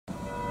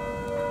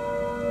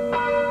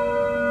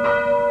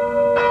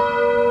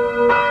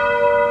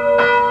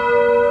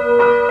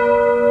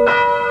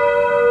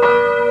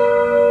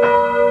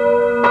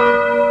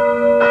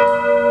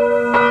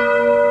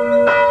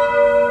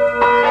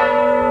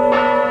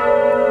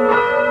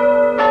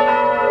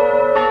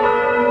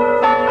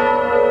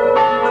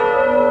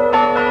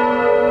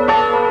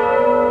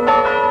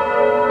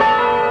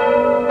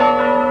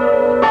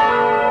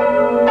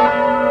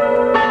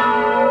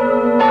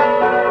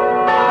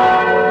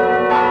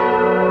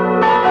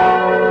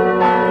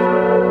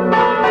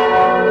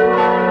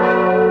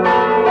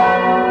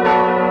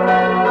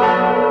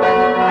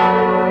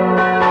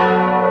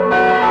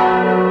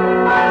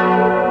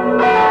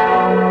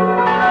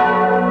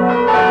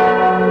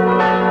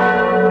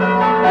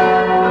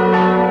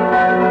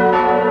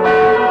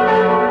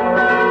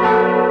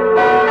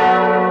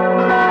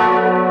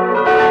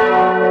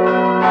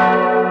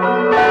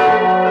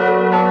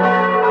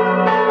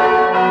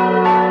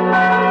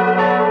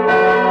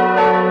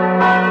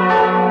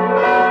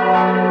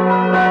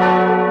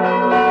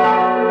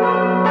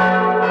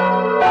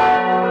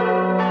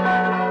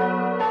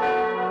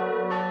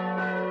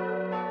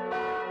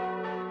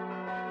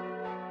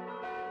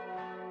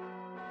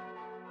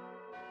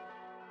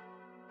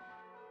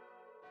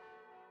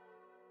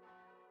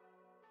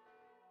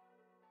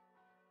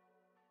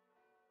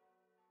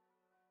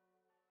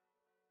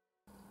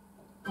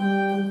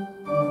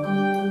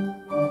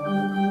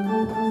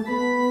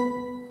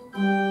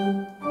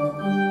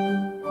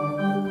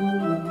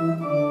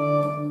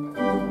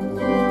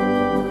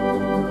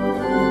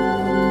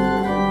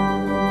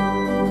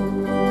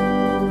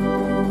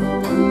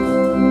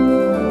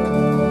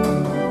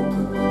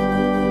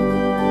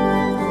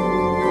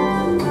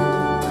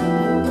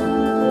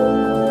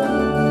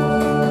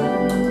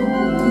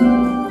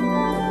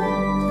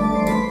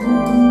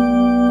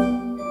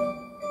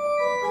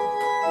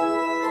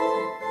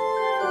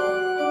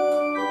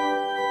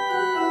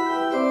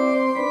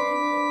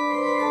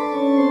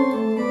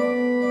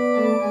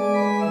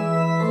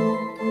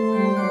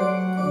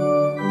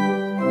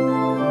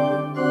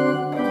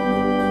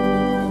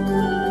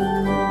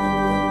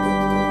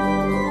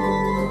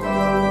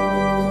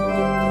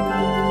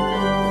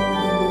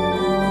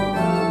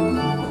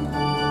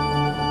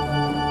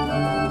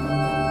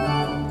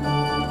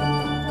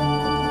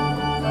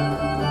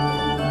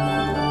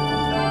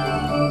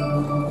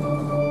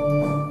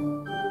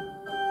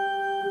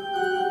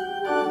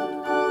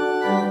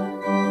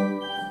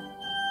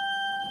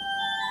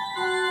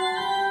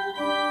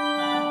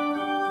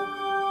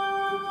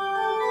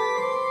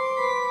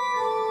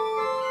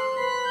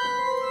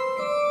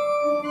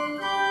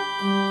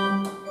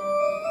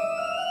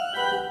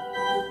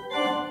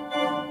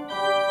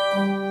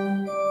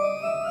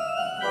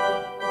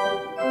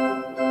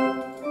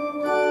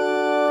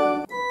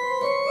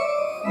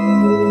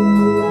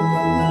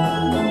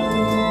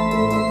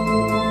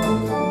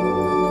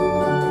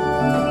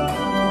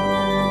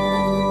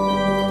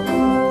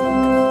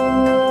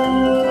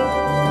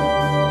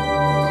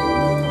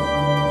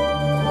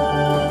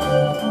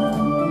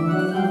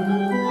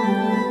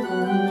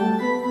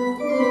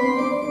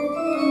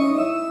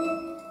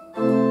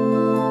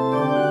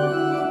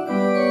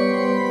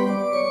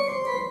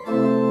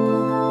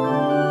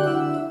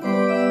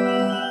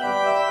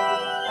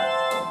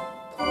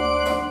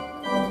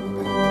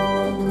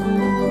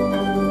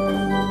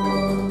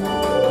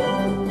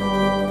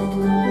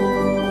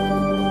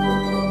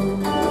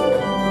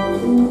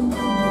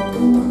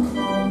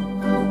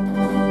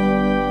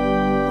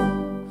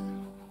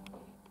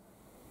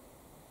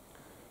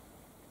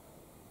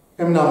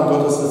Im Namen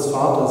Gottes, des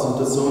Vaters und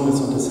des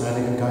Sohnes und des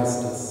Heiligen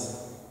Geistes.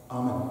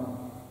 Amen.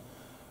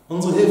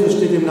 Unsere Hilfe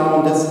steht im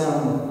Namen des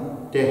Herrn,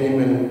 der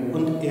Himmel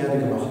und Erde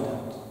gemacht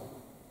hat.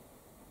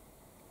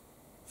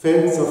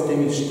 Fels, auf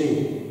dem ich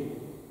stehe.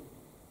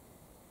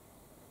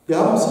 Wir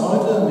haben es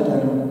heute mit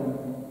einem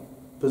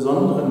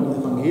besonderen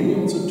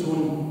Evangelium zu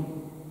tun,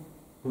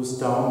 wo es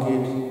darum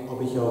geht,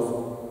 ob ich auf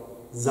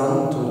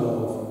Sand oder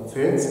auf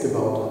Fels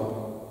gebaut habe.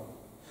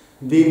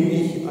 Wem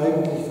ich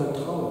eigentlich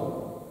vertraue.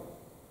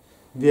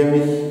 Wer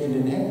mich in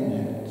den Händen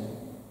hält.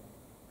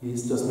 Wie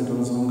ist das mit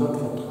unserem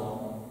Gottvertrauen?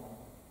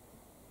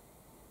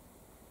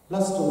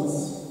 Lasst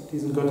uns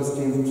diesen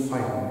Gottesdienst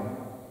feiern.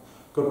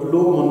 Gott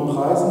loben und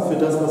preisen für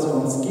das, was er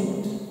uns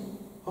gibt,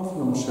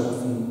 Hoffnung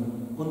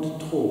schöpfen und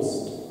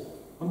Trost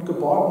und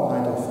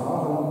Geborgenheit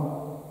erfahren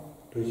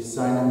durch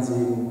seinen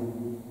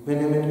Segen, wenn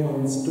er mit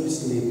uns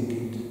durchs Leben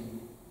geht.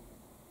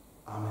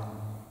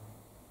 Amen.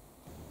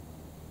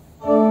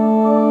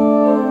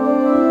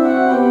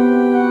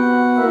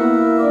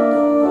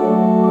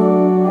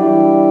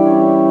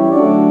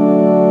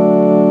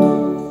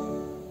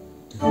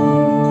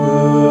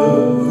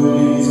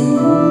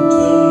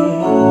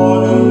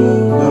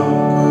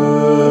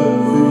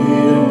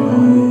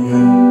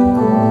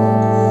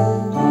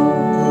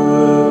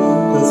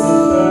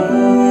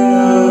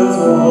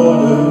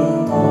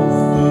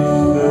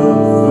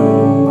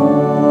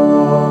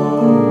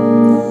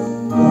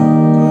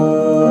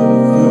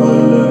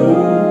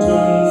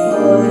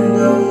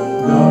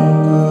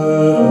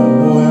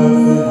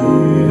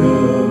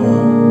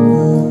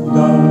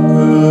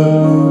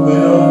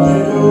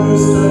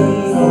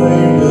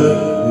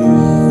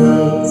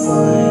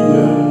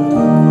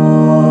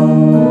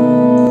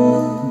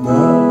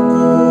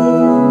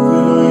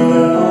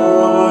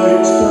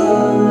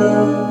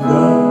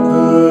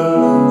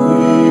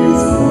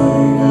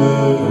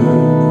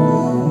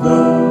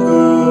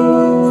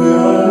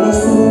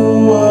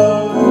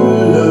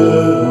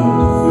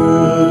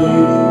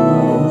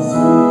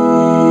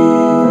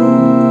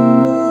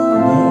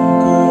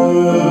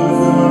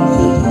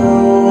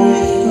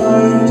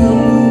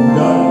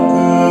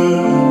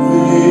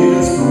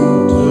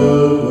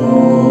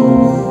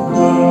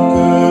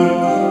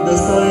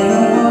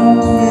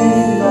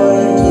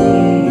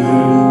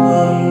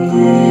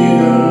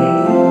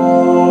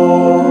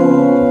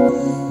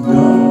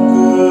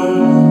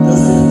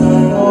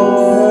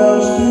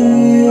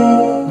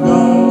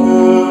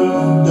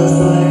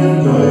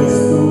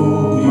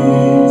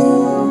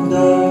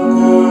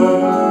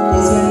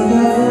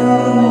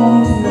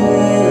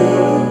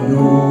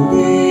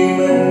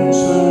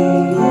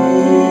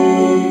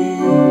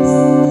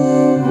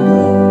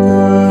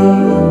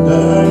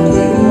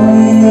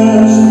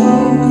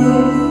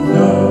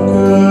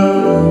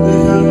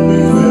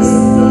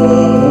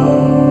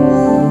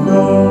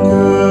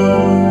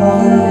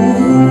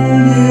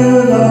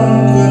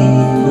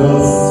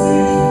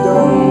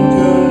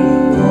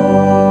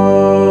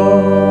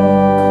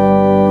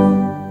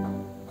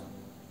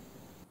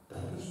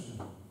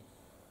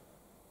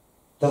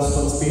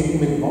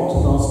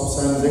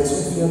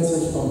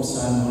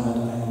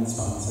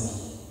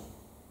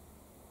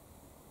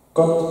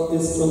 Gott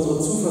ist unsere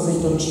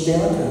Zuversicht und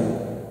Stärke,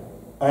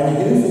 eine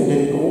Hilfe in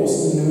den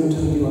großen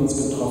Nöten, die uns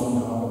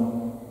getroffen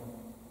haben.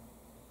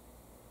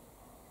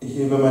 Ich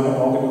hebe meine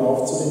Augen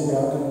auf zu den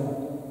Bergen.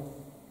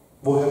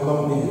 Woher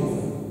kommt mir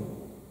Hilfe?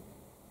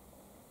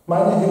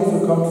 Meine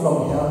Hilfe kommt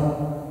vom Herrn,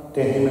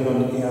 der Himmel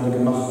und Erde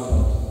gemacht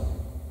hat.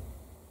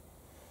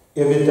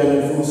 Er wird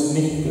deinen Fuß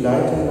nicht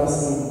gleiten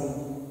lassen,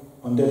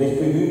 und der dich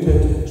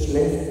behütet,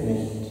 schläft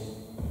nicht.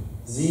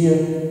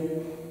 Siehe,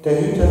 der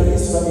Hüter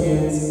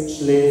Israels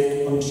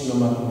schläft und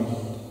schlummert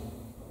nicht.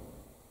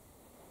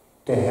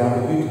 Der Herr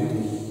behütet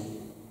dich.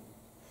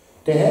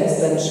 Der Herr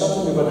ist ein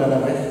Schatten über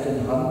deiner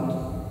rechten Hand,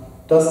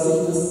 dass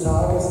dich des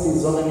Tages die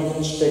Sonne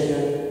nicht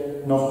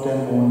steche, noch der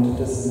Mond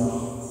des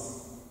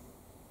Nachts.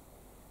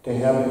 Der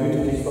Herr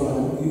behüte dich vor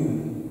allem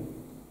Übel.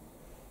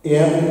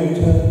 Er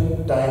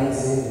behüte deine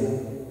Seele.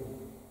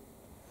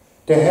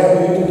 Der Herr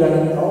behüte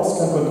deinen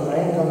Ausgang und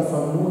Eingang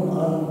von nun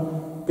an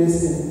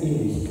bis in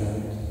Ewigkeit.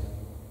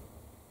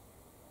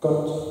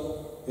 Gott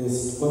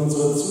ist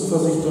unsere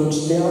Zuversicht und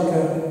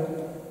Stärke,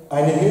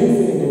 eine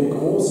Hilfe in den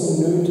großen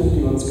Nöten,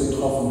 die uns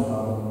getroffen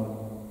haben.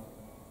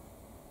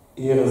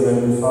 Ehre sei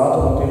dem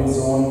Vater und dem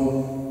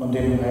Sohn und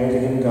dem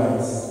Heiligen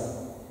Geist,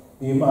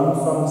 wie im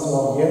Anfang, so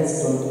auch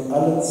jetzt und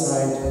alle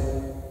Zeit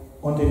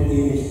und in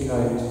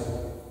Ewigkeit.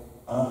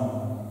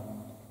 Amen.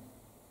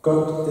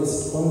 Gott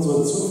ist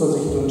unsere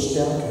Zuversicht und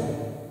Stärke,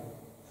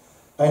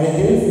 eine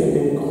Hilfe in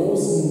den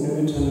großen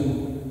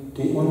Nöten,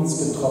 die uns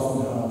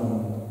getroffen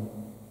haben.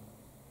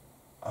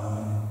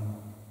 Amen.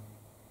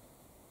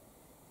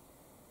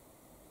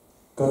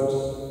 Gott,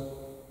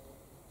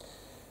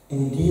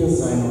 in dir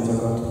sein, unser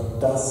Gott,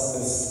 das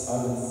ist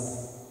alles.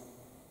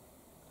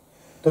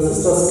 Das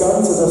ist das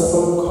Ganze, das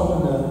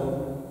Vollkommene,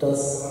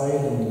 das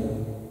Heilende.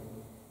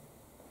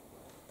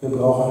 Wir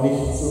brauchen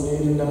nicht zu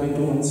reden, damit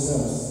du uns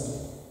hörst.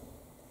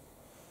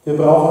 Wir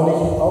brauchen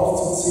nicht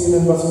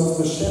aufzuzählen, was uns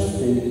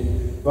beschäftigt,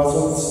 was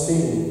uns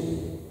fehlt.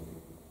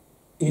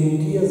 In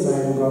dir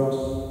sein Gott,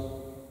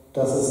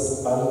 das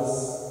ist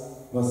alles,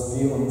 was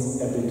wir uns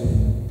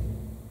erbitten.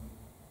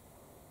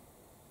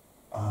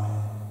 Amen.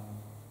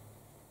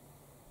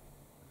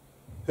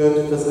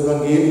 Hört das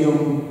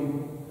Evangelium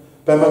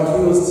bei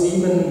Matthäus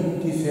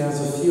 7, die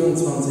Verse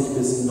 24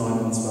 bis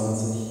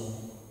 29.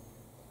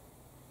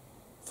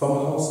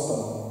 Vom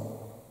Hausbau.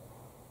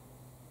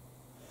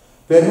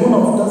 Wer nun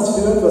auf das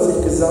hört, was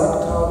ich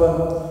gesagt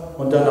habe,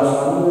 und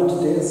danach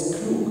handelt, der ist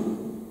klug.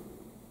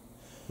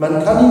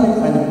 Man kann ihn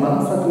mit einem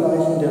Mann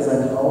vergleichen, der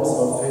sein Haus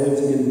auf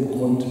felsigem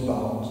Grund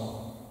baut.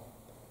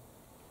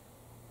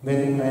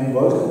 Wenn ein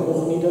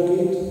Wolkenbruch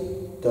niedergeht,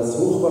 das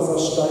Hochwasser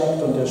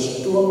steigt und der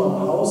Sturm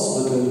am Haus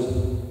rüttelt,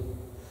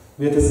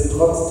 wird es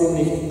trotzdem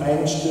nicht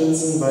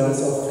einstürzen, weil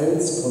es auf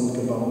Felsgrund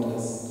gebaut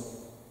ist.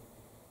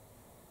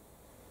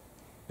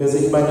 Wer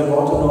sich meine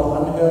Worte nur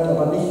anhört,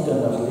 aber nicht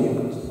danach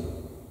lebt,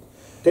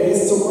 der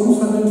ist so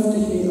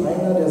unvernünftig wie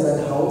einer, der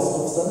sein Haus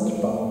auf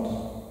Sand baut.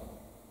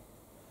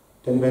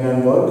 Denn wenn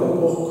ein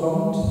Wolkenbruch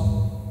kommt,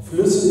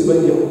 Flüsse über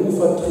ihr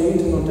Ufer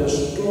treten und der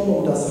Sturm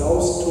um das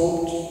Haus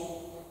tobt,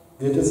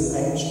 wird es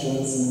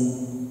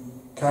einstürzen.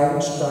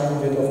 Kein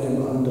Stein wird auf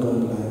dem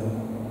anderen bleiben.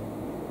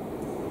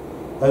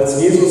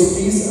 Als Jesus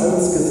dies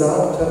alles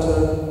gesagt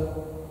hatte,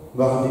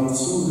 waren die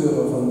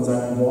Zuhörer von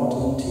seinen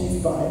Worten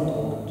tief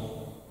beeindruckt.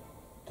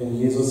 Denn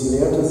Jesus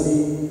lehrte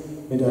sie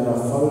mit einer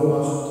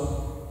Vollmacht,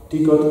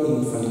 die Gott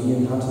ihm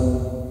verliehen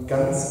hatte,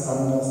 ganz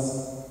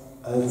anders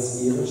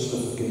als ihre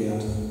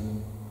Schriftgelehrten.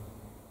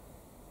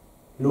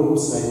 Lob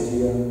sei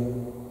dir,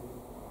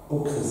 o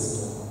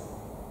Christus.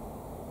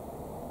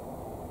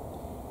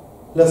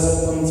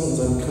 Lasst uns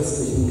unseren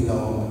christlichen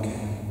Glauben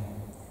bekennen.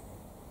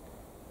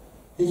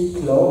 Ich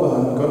glaube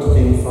an Gott,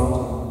 den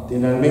Vater,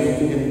 den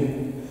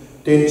Allmächtigen,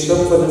 den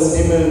Schöpfer des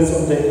Himmels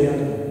und der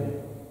Erde,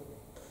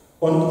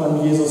 und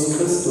an Jesus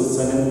Christus,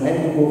 seinen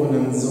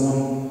eingeborenen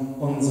Sohn,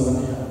 unseren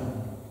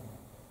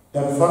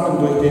Herrn,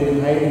 empfangen durch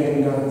den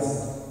Heiligen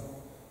Geist,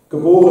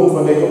 geboren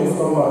von der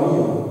Jungfrau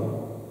Maria,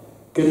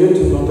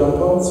 gelitten unter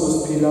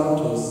Pontius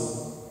Pilatus,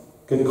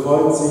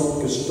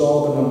 gekreuzigt,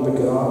 gestorben und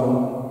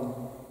begraben,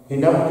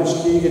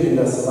 hinabgestiegen in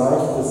das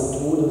Reich des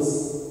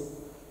Todes,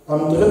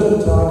 am dritten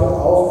Tage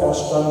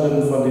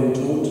auferstanden von den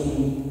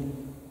Toten,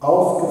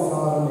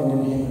 aufgefahren in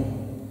den Himmel.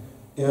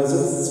 Er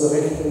sitzt zur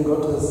Rechten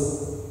Gottes,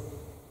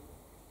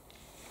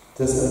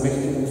 des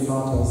allmächtigen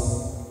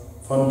Vaters.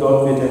 Von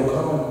dort wird er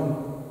kommen,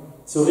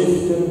 zu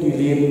richten die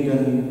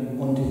Lebenden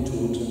und die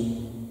Toten.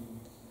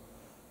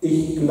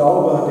 Ich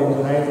glaube an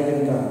den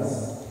Heiligen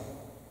Geist,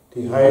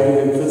 die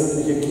heilige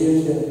christliche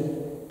Kirche,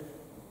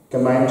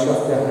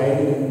 Gemeinschaft der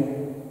Heiligen,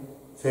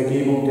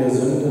 Vergebung der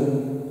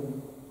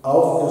Sünden,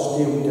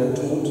 Auferstehung der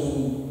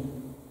Toten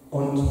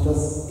und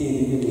das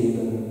ewige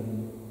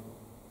Leben.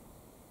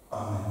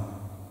 Amen.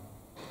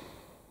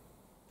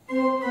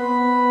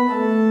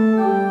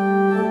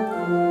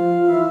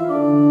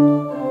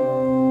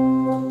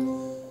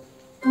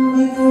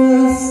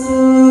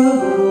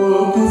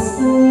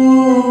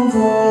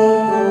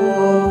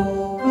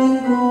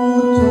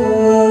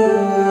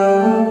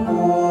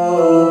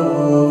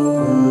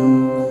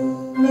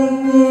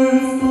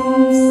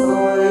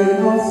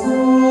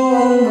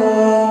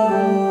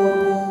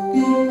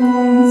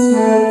 Uns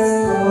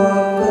jetzt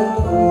Tag der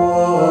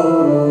Tag.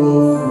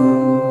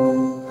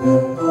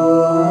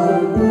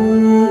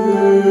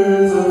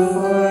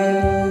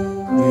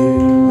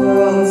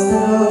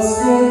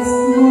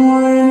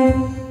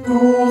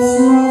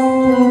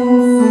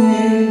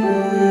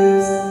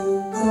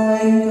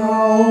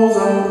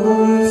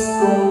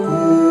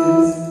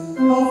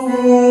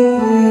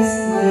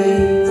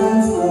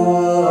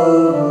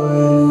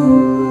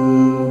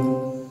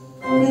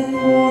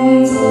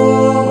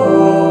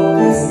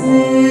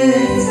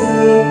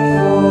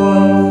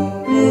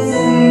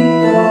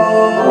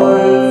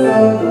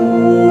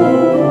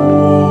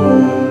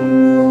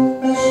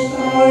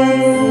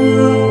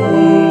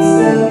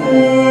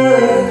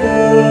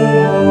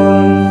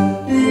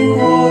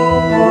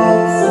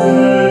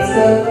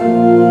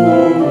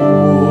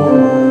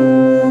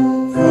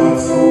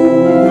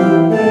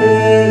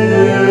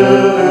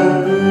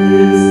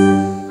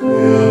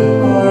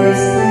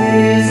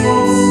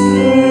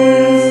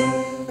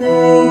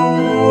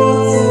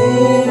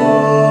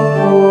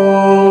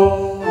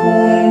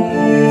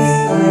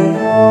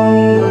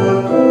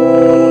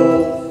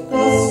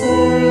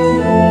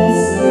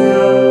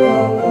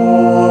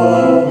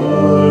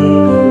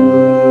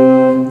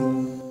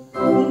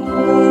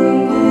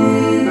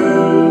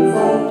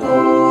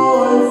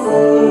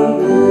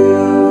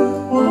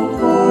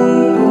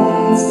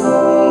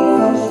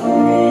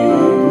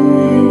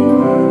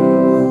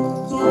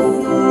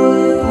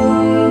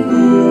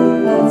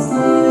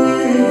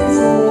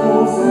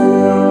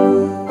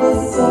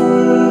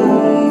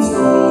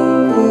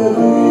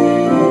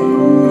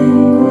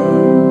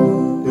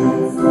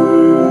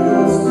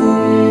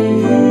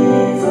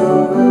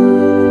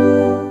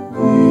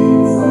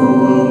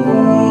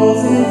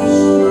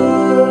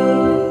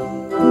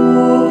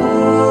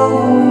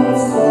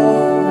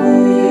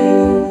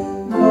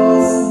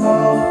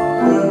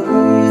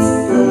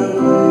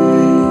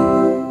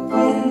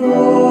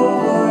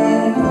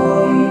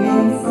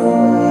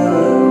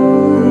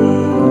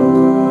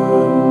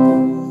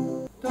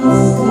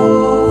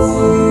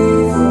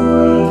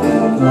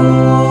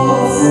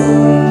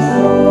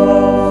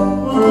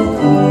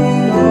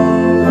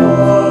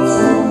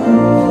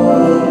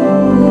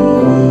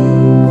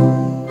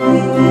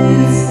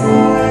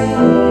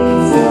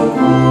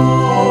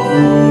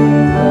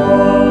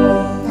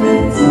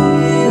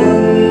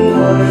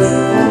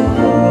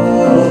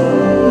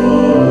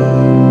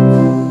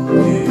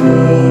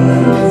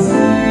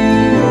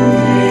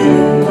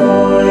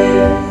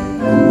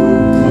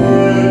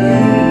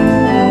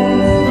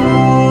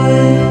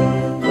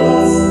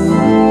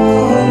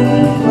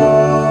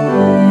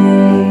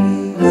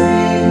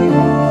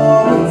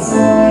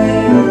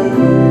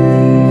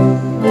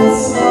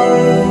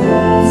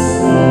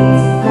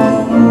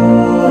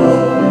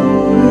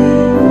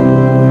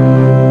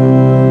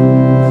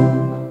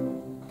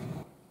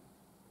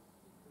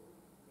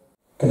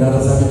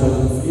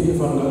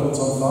 von Gott,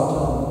 unserem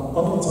Vater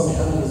und unserem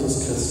Herrn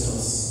Jesus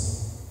Christus.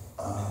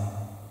 Amen.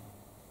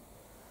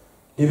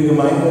 Liebe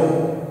Gemeinde,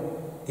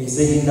 ich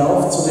sehe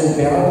hinauf zu den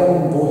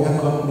Bergen, woher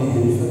kommt mir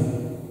Hilfe?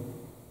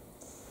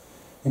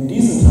 In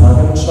diesen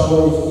Tagen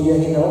schaue ich eher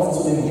hinauf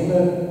zu dem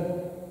Himmel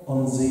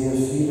und sehe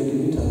viele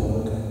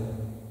Gewitterwolken.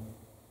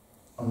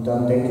 Und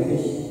dann denke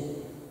ich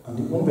an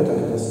die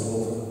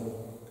Unwetterkatastrophe,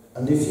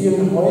 an die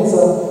vielen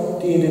Häuser,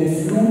 die in den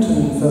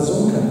Fluten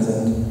versunken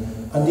sind,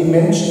 an die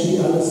Menschen, die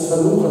alles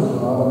verloren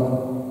haben,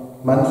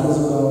 manche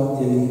sogar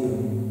ihr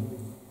Leben.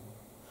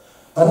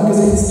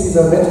 Angesichts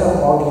dieser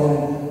Wetterorgien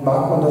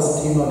mag man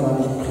das Thema gar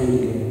nicht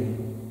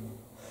predigen.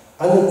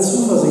 Alle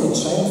Zuversicht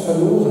scheint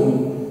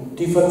verloren,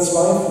 die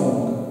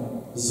Verzweiflung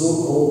so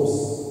groß.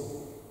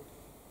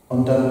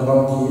 Und dann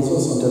kommt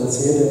Jesus und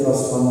erzählt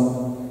etwas von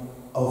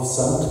auf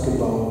Sand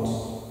gebaut.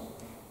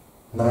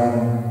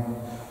 Nein,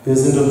 wir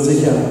sind uns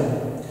sicher,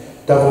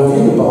 da wo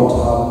wir gebaut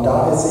haben,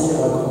 da ist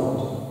sicherer Grund.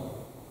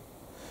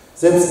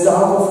 Selbst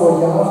da, wo vor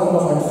Jahren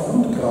noch ein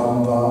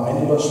Flutgraben war,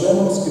 ein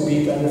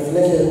Überschwemmungsgebiet, eine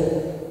Fläche,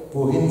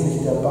 wohin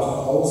sich der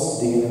Bach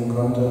ausdehnen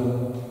konnte,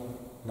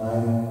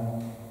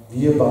 nein,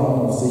 wir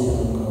bauen auf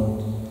sicheren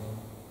Grund.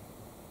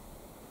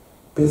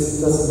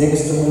 Bis das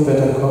nächste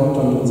Unwetter kommt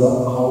und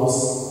unser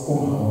Haus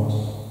umhaut.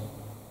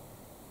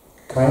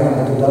 Keiner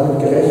hätte damit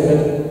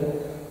gerechnet,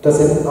 dass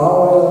in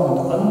Ahrweiler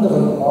und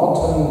anderen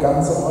Orten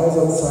ganze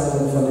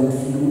Häuserzeilen von den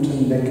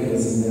Fluten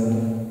weggerissen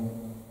werden.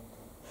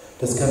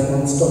 Das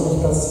kann uns doch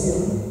nicht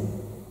passieren.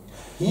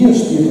 Hier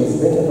spielt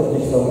das Wetter doch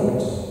nicht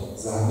verrückt,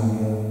 sagen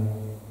wir.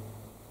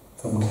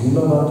 Vom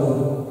Klimawandel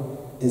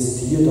ist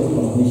hier doch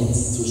noch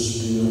nichts zu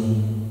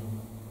spüren.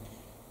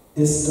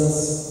 Ist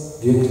das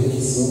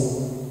wirklich so?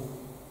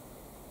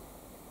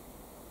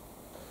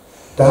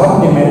 Da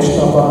haben die Menschen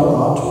auf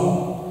Vanuatu,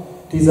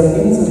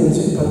 dieser Insel im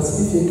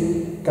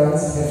Südpazifik,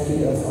 ganz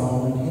heftige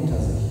Erfahrungen hinter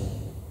sich.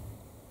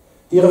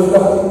 Ihre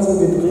flache Insel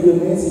wird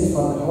regelmäßig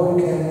von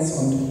Hurrikans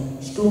und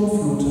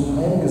Sturmfluten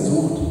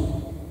heimgesucht,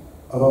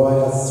 aber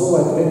weil das so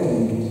weit weg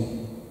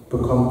liegt,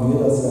 bekommen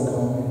wir das ja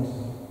kaum mit.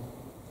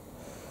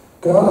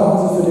 Gerade haben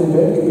sie für den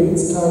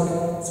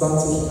Weltgebetstag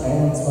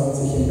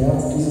 2021 im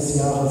März dieses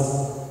Jahres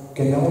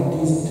genau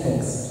diesen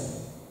Text,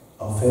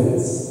 auf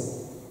Fels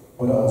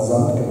oder auf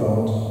Sand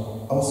gebaut,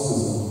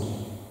 ausgesucht.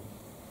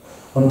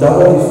 Und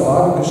dabei die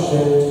Frage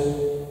gestellt,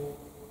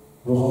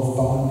 worauf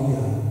bauen wir?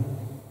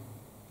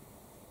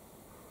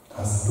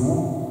 Hast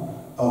du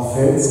auf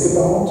Fels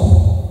gebaut?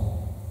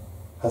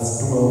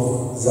 Hast du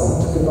auf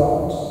Sand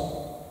gebaut?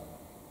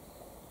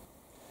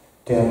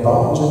 Der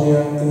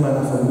Bauingenieur in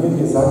meiner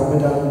Familie sagt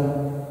mir dann,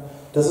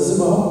 das ist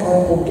überhaupt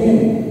kein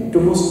Problem, du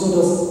musst nur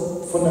das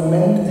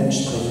Fundament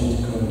entsprechend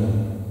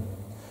gründen.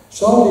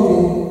 Schau dir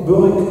den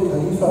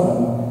Bergpredigt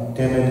an,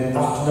 der mit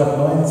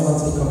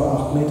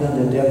 829,8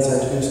 Metern der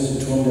derzeit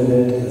höchste Turm der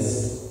Welt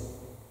ist.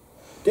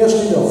 Der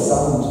steht auf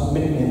Sand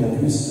mitten in der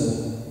Wüste.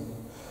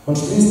 Und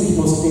schließlich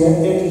muss der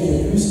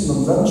etliche Wüsten-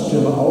 und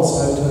Sandstürme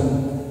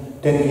aushalten,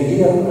 denn je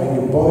höher ein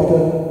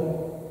Gebäude,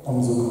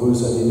 umso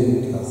größer die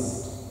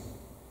Windlast.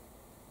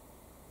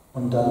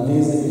 Und dann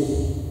lese ich,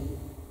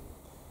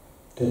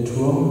 der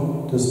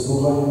Turm des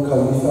Bumerang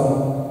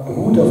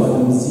ruht auf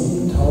einem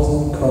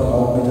 7000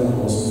 Quadratmeter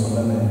großen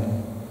Fundament,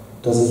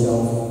 das sich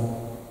auf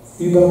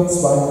über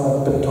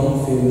 200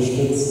 Betonpfähle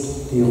stützt,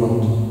 die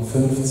rund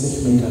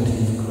 50 Meter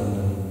tief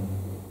gründen.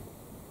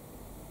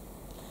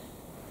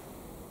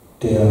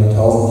 Der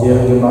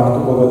 1000-jährige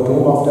Magdeburger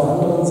Dom auf der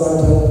anderen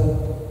Seite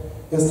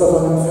ist auf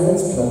einem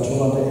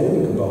Felsplateau an der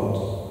Elbe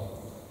gebaut.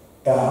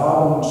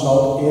 Erhaben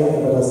schaut er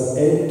über das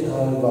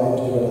Elbtal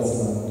weit über das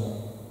Land.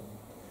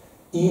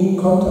 Ihm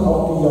konnte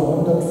auch die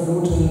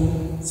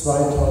Jahrhundertfluten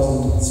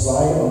 2002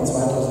 und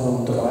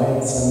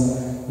 2013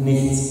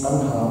 nichts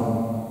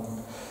anhaben,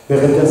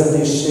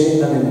 währenddessen die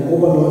Schäden an den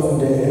Oberläufen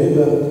der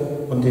Elbe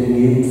und den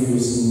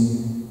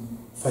Nebenflüssen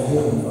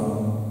verheerend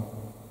waren.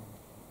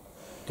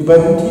 Die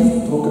beiden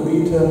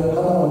Tiefdruckgebiete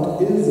Hanna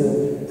und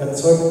Ilse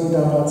erzeugten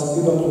damals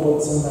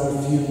überproportional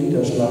viel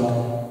Niederschlag,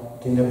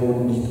 den der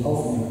Boden nicht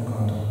aufnehmen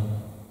konnte.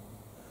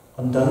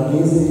 Und dann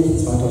lese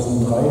ich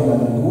 2003 in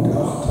einem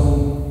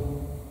Gutachten,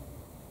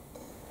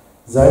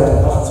 seit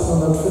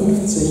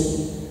 1850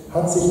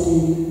 hat sich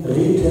die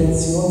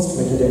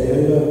Retentionsfläche der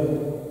Elbe,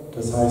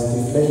 das heißt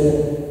die Fläche,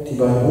 die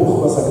bei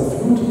Hochwasser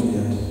geflutet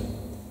wird,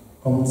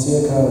 um ca.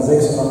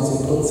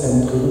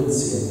 86%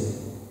 reduziert.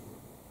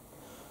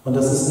 Und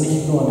das ist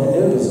nicht nur an der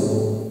Elbe so.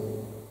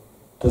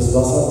 Das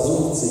Wasser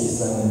sucht sich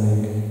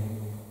seinen Weg.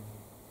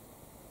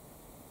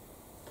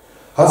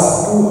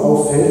 Hast du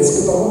auf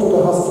Fels gebaut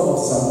oder hast du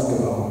auf Sand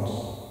gebaut?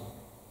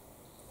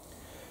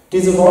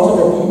 Diese Worte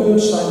der Bibel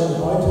scheinen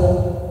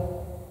heute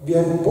wie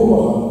ein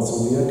Bumerang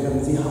zu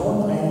wirken. Sie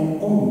hauen einen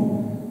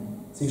um.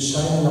 Sie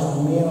scheinen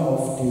noch mehr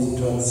auf die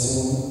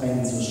Situation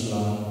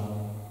einzuschlagen.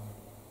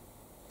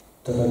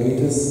 Dabei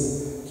geht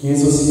es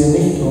Jesus hier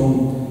nicht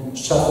um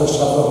schaffe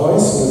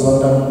Häuschen,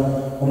 sondern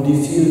um die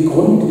viel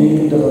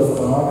grundlegendere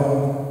Frage,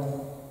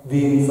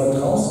 wem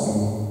vertraust du?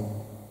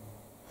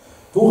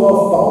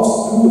 Worauf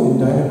baust du in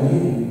deinem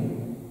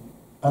Leben?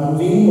 An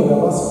wem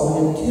oder was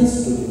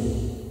orientierst du dich?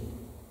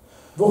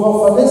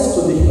 Worauf verlässt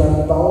du dich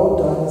beim Bau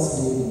deines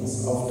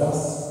Lebens? Auf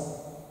das,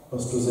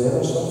 was du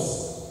selber schaffst?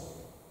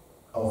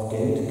 Auf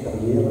Geld,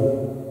 Karriere,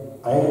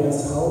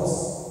 eigenes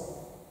Haus,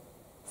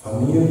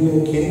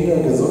 Familie, Kinder,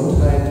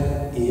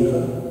 Gesundheit,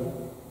 Ehre?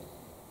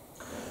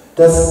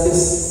 Das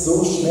ist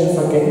so schnell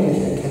vergänglich,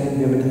 erkennen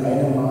wir mit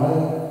einem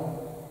Mal,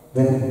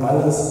 wenn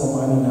alles um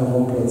einen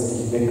herum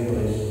plötzlich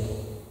wegbricht.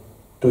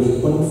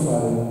 Durch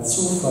Unfall,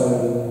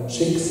 Zufall,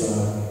 Schicksal.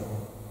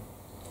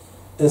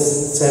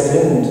 Es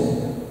zerrinnt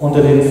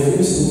unter den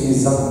Füßen wie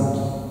Sand.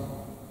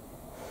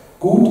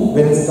 Gut,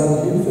 wenn es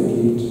dann Hilfe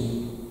gibt.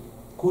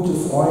 Gute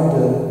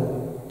Freunde,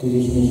 die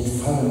dich nicht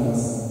fallen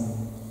lassen.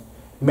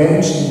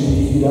 Menschen, die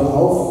dich wieder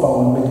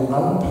aufbauen, mit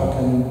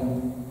anpacken,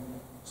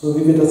 so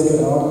wie wir das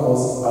gerade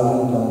aus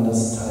allen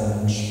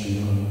Landesteilen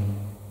spüren.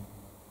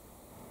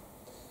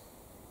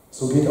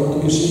 So geht auch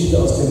die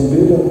Geschichte aus dem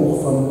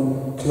Bilderbuch von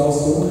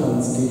Klaus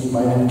Junghans, die ich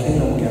meinen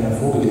Kindern gerne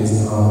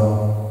vorgelesen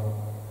habe.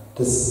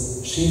 Das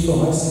schiefe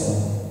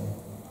Häuschen.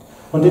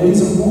 Und in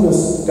diesem Buch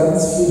ist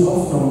ganz viel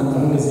Hoffnung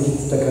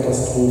angesichts der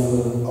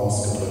Katastrophe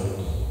ausgedrückt.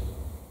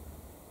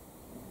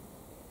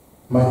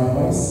 Mein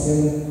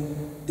Häuschen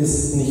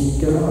ist nicht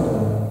gerade.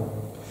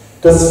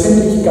 Das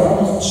finde ich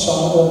gar nicht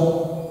schade.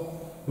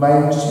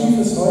 Mein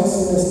schiefes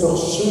Häuschen ist doch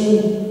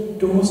schön,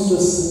 du musst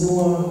es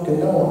nur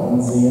genau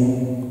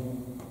ansehen.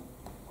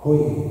 Hui,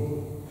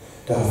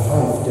 da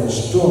pfeift der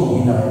Sturm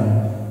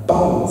hinein,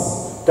 baut's,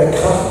 da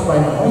kracht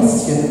mein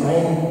Häuschen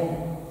ein.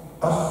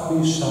 Ach,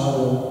 wie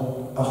schade,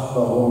 ach,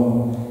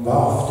 warum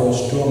warf der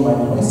Sturm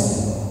mein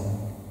Häuschen an?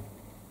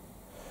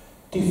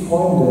 Die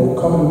Freunde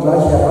kommen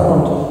gleich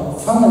heran und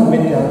fangen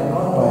mit der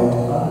Arbeit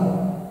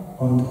an,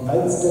 und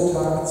als der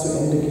Tag zu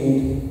Ende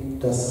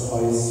geht, das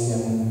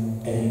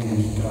Häuschen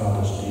endlich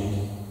gerade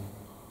steht.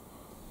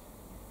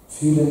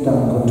 Vielen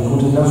Dank und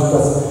gute Nacht,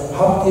 das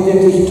habt ihr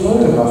wirklich toll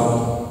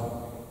gemacht.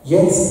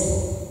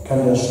 Jetzt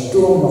kann der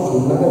Sturm noch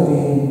lange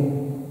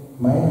wehen,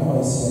 mein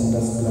Häuschen,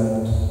 das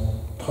bleibt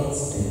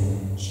trotzdem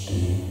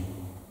stehen.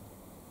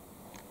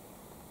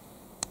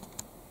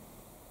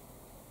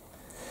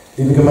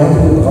 Liebe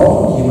Gemeinde, wir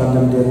brauchen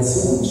jemanden, der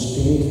zu uns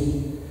steht,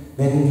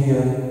 wenn wir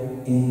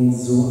in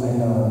so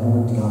einer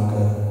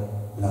Notlage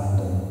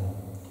landen.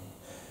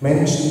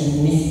 Menschen, die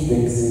nicht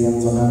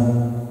wegsehen,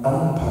 sondern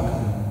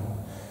anpacken,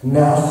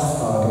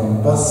 nachfragen,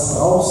 was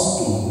brauchst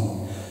du?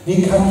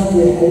 Wie kann ich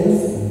dir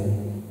helfen?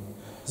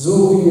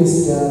 So wie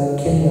es der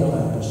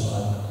Kinderreim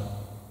beschreibt.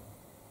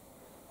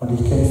 Und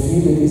ich kenne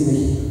viele, die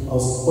sich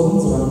aus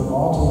unseren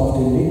Orten auf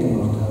den Weg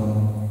gemacht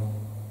haben.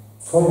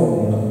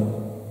 Feuerwehr,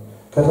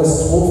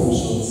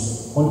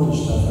 Katastrophenschutz,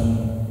 Hundestaffeln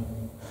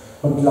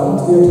und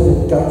Landwirte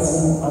mit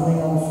ganzen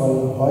Anhängern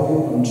voll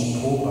Heu und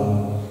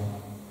Strohballen.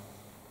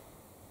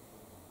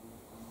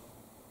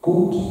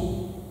 Gut,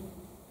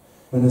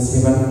 wenn es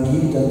jemanden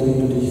gibt, an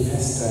dem du dich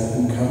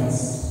festhalten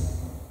kannst,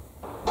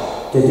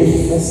 der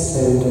dich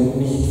festhält und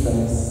nicht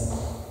verlässt.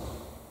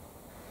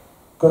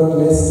 Gott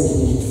lässt dich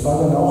nicht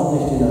fallen, auch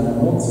nicht in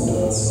einer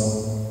Notsituation.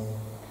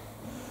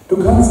 Du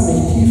kannst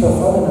nicht tiefer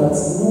fallen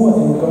als nur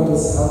in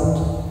Gottes Hand,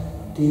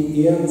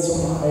 die er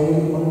zum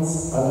Heil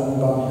uns allen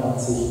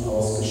barmherzig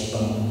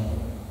ausgespannt.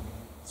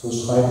 So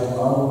schreibt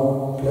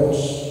Arno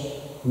Plötsch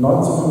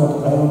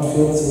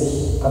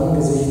 1941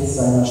 angesichts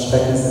seiner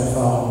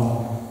Schreckenserfahrung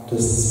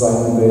des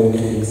Zweiten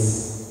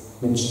Weltkriegs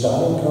mit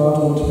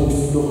Stalingrad und mit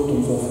Flucht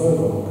und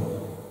Verfolgung.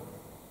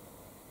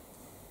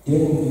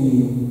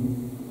 Irgendwie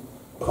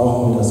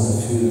brauchen wir das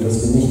Gefühl,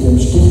 dass wir nicht im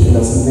Stich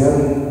gelassen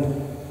werden,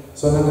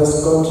 sondern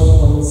dass Gott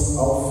uns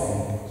auffängt.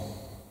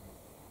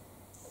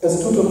 Es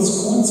tut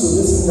uns gut zu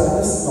wissen, da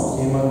ist noch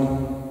jemand,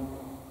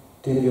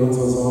 dem wir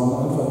unsere Sorgen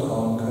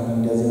anvertrauen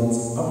können, der sie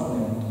uns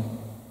abnimmt.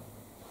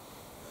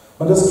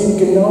 Und es geht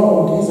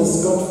genau um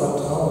dieses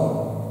Gottvertrauen,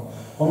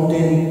 um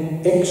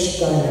den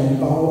Eckstein im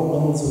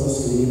Bau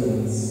unseres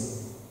Lebens.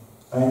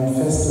 Ein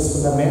festes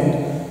Fundament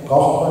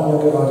braucht man ja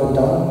gerade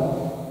dann,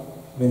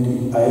 wenn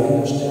die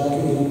eigene Stärke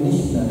eben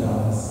nicht mehr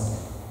da ist,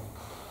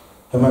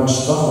 wenn man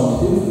schwach und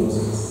hilflos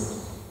ist.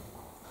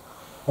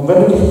 Und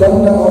wenn du dich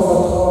dann darauf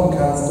vertrauen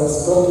kannst,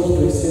 dass Gott dich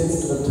durchs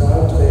finstere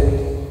Tal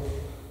trägt,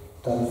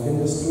 dann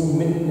findest du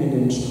mitten in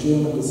den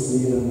Stürmen des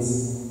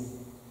Lebens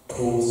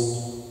Trost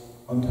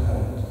und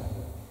Halt.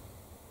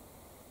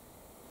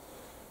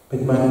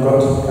 Mit meinem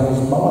Gott kann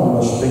ich Mauern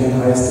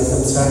überspringen, heißt es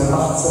im Psalm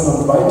 18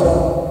 und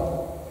weiter.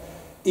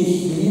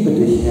 Ich liebe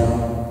dich, Herr,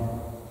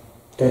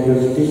 denn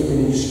durch dich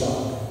bin ich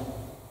stark.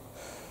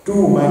 Du,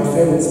 mein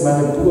Fels,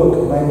 meine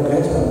Burg, mein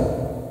Retter.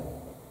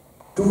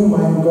 Du,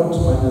 mein Gott,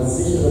 meine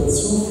sichere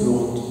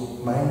Zuflucht,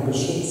 mein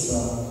Beschützer.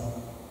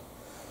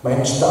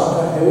 Mein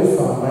starker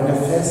Helfer, meine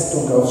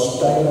Festung auf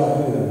steiler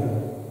Höhe.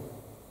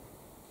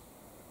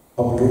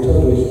 Ob Luther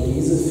durch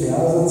diese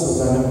Verse zu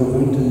seinem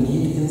berühmten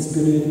Lied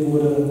inspiriert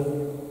wurde,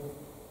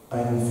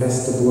 eine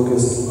feste Burg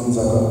ist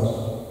unser Gott.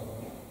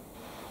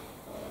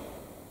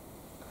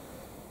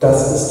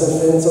 Das ist der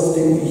Fels, auf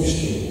dem ich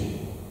stehe.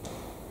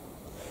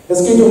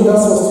 Es geht um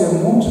das, was dir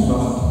Mut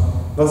macht,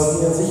 was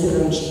dir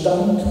sicheren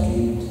Stand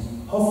gibt,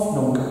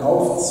 Hoffnung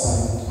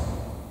aufzeigt,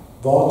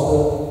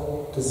 Worte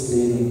des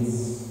Lebens.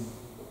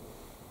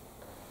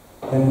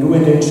 Wenn du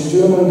in den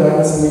Stürmen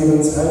deines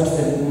Lebens Halt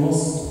finden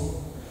musst,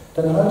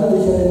 dann halte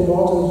dich an den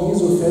Worten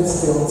Jesu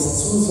fest, der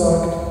uns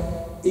zusagt,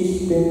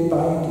 ich bin bei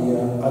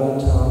dir alle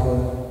Tage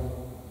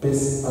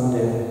bis an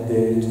der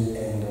Weltende.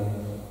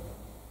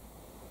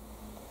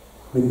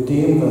 Mit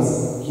dem,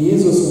 was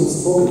Jesus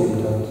uns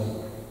vorgelebt hat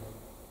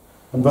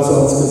und was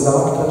er uns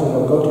gesagt hat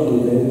über Gott und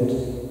die Welt,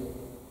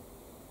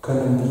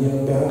 können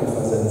wir Berge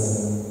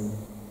versetzen,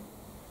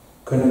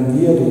 können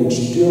wir den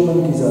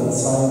Stürmen dieser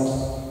Zeit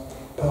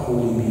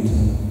Paroli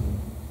bieten.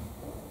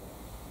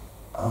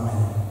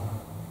 Amen.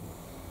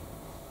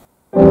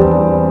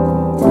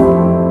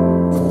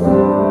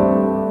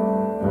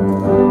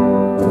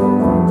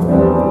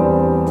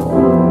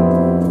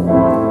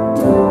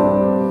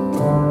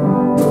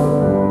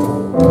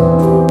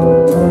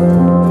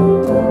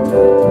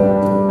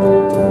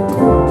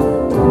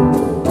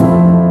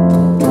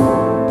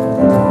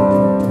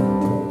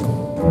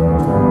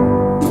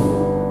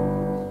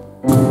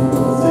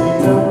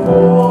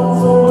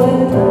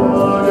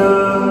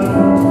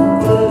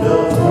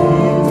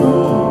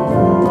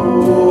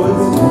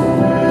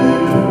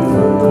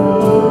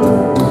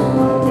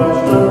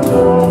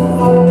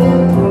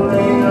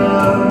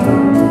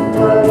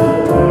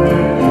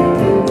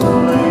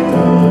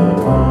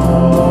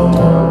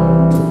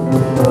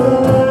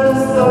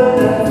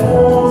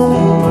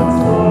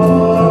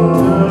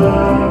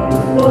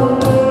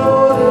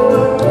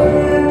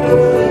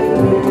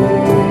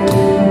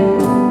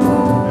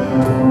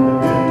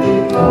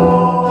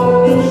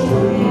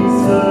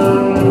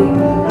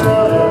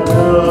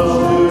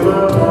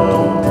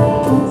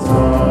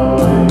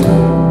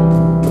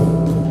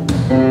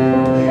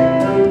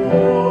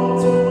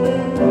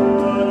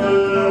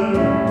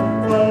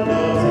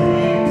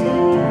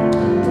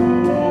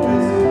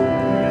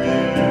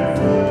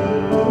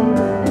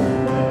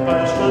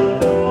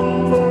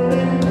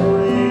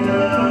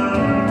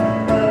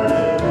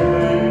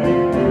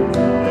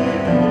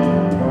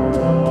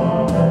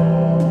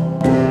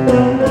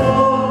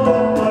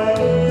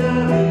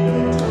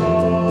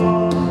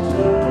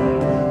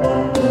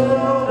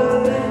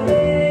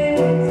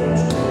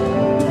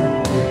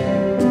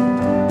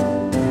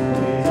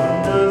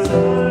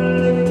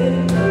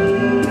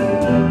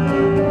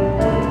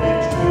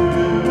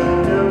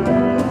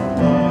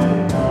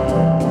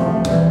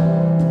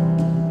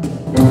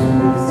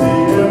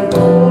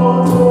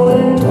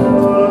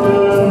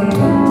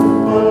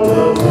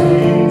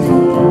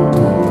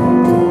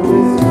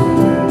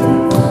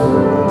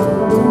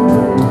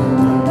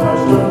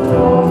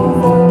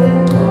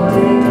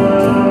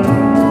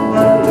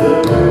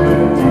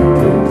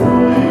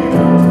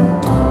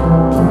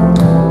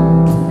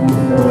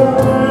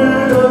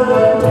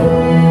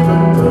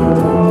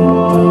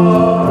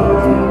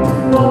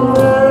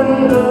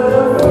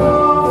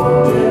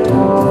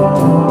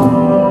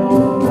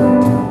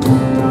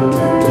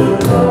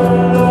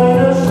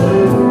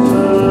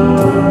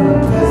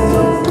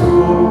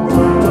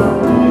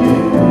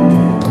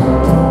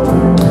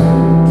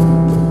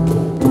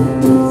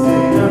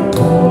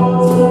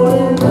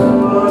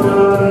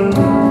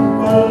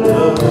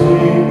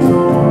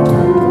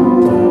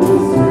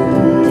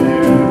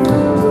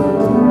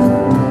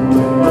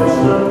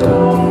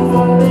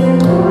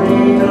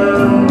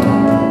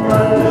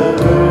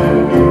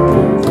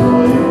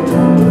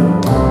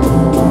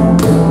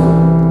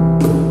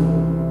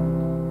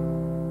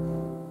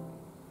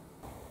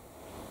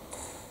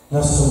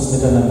 Lasst uns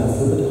miteinander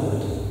Fürbitte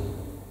halten.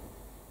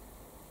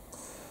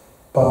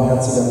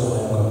 Barmherziger,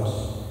 treuer Gott,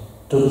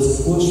 du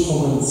bist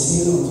Ursprung und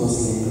Ziel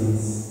unseres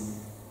Lebens.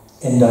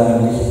 In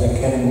deinem Licht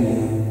erkennen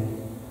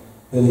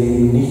wir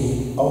leben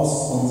nicht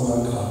aus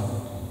unserer Kraft.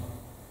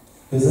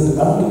 Wir sind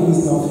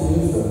angewiesen auf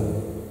Hilfe.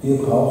 Wir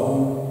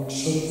brauchen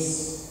Schutz.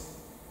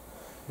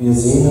 Wir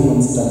sehnen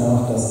uns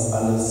danach, dass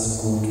alles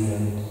gut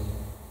wird.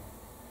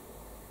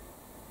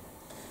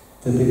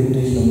 Wir bitten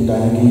dich um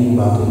deine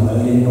Gegenwart in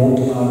all den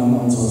Notlagen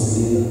unseres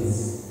Lebens.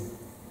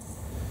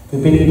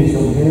 Wir bitten dich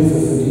um Hilfe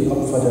für die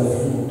Opfer der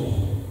Flut,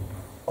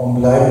 um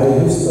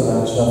bleibende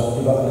Hilfsbereitschaft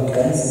über alle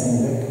Grenzen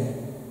hinweg,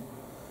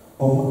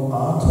 um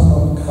Atem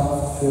und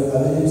Kraft für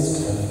alle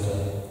Hilfskräfte,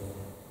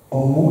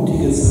 um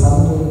mutiges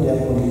Handeln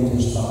der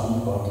politisch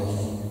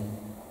Verantwortlichen.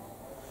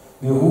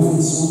 Wir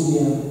rufen zu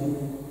dir,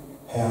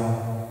 Herr,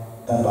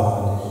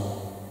 erbarme dich.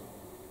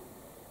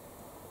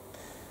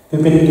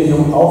 Wir bitten dich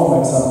um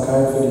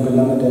Aufmerksamkeit für die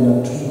Belange der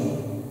Natur,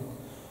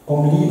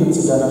 um Liebe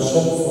zu deiner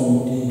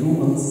Schöpfung, die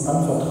du uns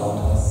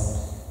anvertraut hast,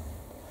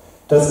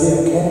 dass wir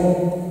erkennen,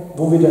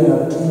 wo wir der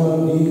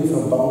Natur Wege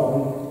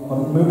verbauen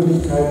und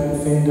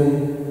Möglichkeiten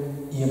finden,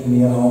 ihr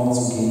mehr Raum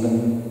zu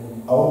geben,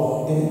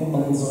 auch in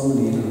unserem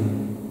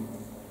Leben.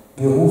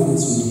 Wir rufen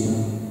zu dir,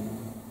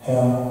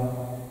 Herr,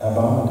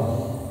 erbarme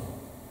dich.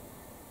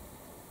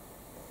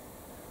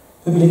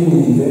 Wir blicken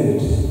in die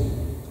Welt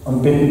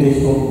und bitten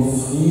dich um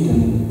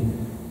Frieden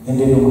in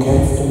den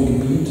umkämpften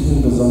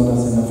Gebieten,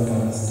 besonders in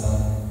Afghanistan.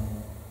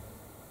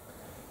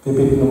 Wir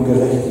bitten um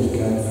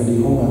Gerechtigkeit für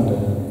die Hungernden,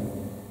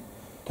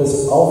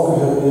 dass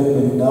aufgehört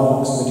wird mit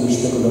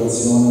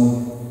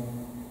Nahrungsmittelspekulationen.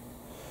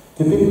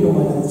 Wir bitten um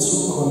eine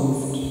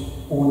Zukunft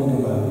ohne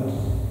Gewalt.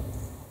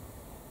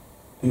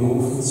 Wir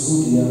rufen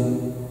zu dir,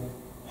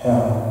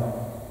 Herr,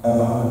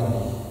 erbarme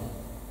dich.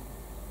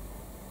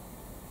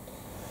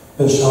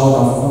 Wir schauen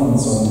auf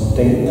uns und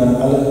denken an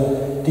alle,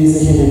 die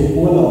sich in den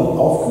Urlaub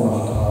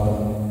aufgemacht haben.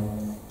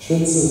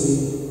 Schütze sie,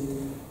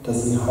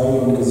 dass sie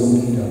heil und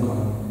gesund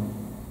wiederkommen.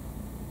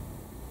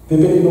 Wir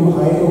bitten um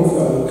Heilung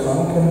für alle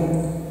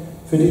Kranken,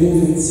 für die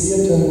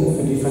Infizierten,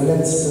 für die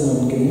Verletzten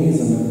und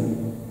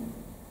Genesenen.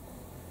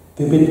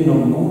 Wir bitten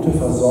um gute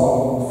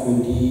Versorgung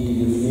für die,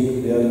 die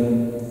gepflegt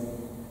werden,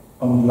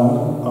 und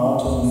langen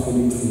Atem für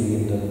die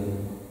Pflegenden.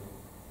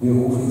 Wir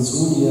rufen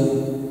zu dir,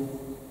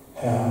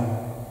 Herr,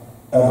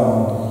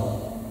 erbarme dich.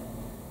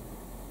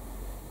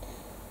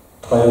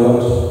 Treuer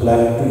Gott,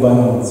 bleib du bei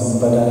uns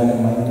und bei deiner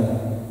Gemeinde,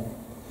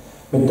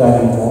 mit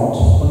deinem Wort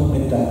und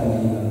mit deiner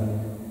Liebe.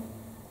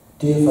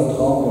 Dir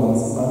vertrauen wir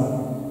uns an,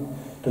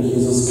 durch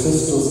Jesus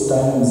Christus,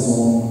 deinen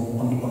Sohn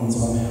und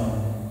unserem Herrn.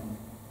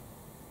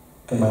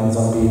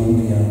 Gemeinsam beten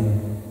wir.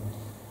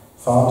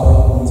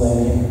 Vater unser im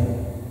Himmel,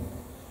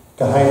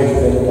 geheiligt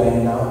werde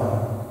dein Name,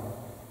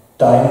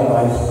 dein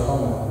Reich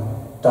komme,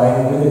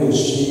 dein Wille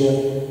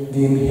geschehe,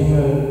 wie im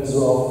Himmel,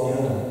 so auf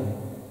Erden.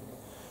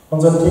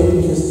 Unser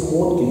tägliches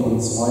Brot gib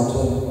uns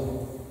heute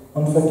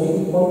und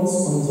vergib uns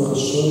unsere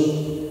Schuld,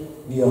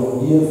 wie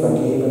auch wir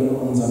vergeben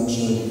unseren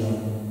Schuldigern.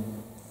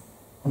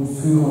 Und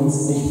führe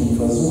uns nicht in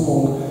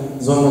Versuchung,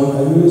 sondern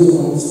erlöse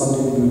uns von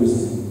dem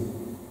Bösen.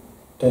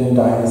 Denn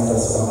dein ist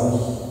das Reich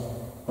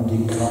und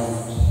die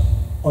Kraft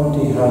und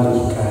die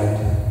Herrlichkeit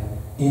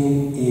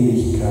in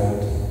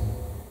Ewigkeit.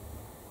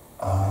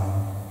 Amen.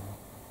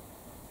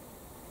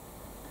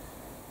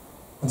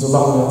 Und so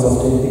machen wir uns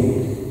auf den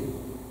Weg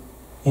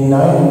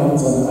hinein in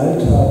unseren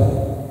Alltag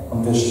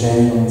und wir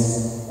stellen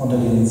uns unter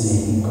den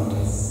Segen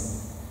Gottes.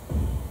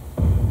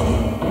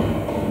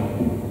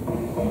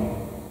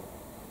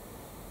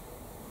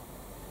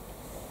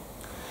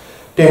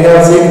 Der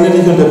Herr segne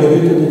dich und er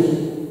behüte dich.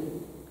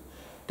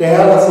 Der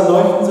Herr lasse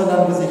leuchten sein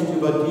Angesicht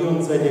über dir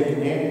und sei dir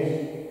gnädig.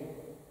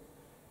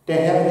 Der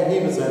Herr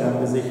erhebe sein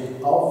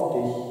Angesicht auf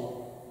dich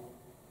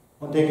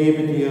und er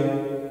gebe dir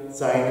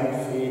seinen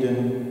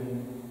Frieden.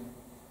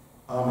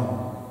 Amen.